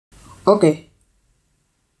Okay,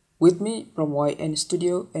 with me from YN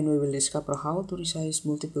Studio, and we will discover how to resize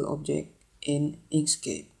multiple objects in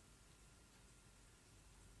Inkscape.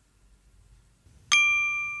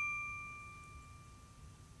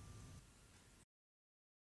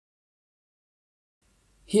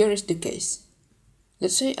 Here is the case.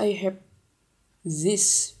 Let's say I have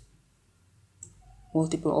this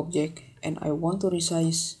multiple object and I want to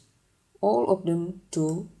resize all of them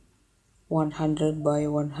to 100 by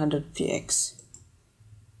 100 px.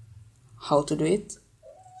 How to do it?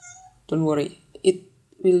 Don't worry, it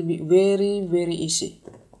will be very easy,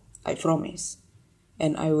 I promise.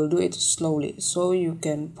 And I will do it slowly so you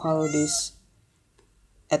can follow this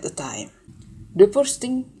at a time. The first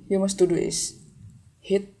thing you must do is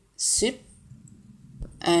hit Shift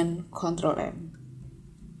and Ctrl M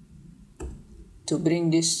to bring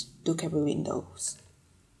this to capable windows.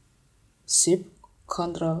 Shift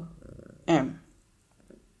Ctrl M.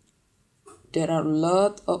 There are a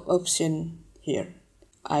lot of options here.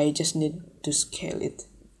 I just need to scale it.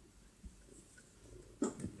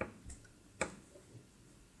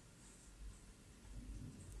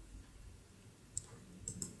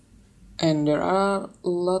 And there are a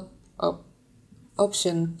lot of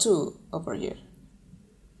options too over here.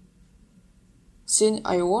 Since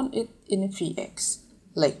I want it in Vx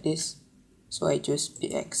like this, so I choose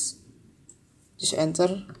Vx. Just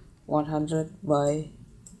enter 100 by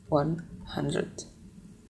 100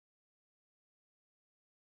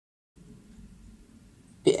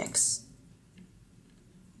 px,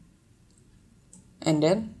 and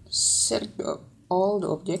then select all the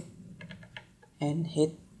object and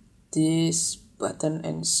hit this button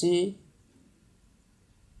and see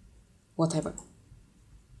what happened.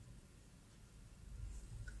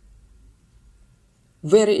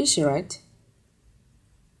 Very easy, right?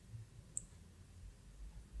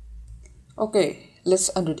 Okay, let's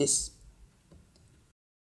undo this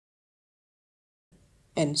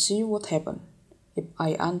and see what happened if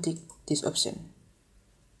I untick this option.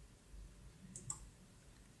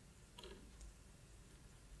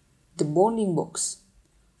 The bounding box,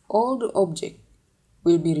 all the object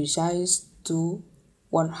will be resized to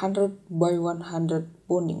 100 by 100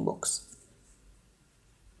 bounding box.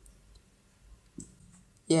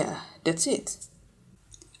 Yeah, that's it.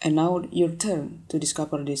 And now your turn to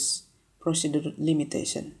discover this procedure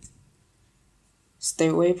limitation. Stay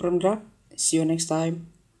away from drag. See you next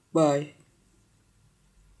time. Bye.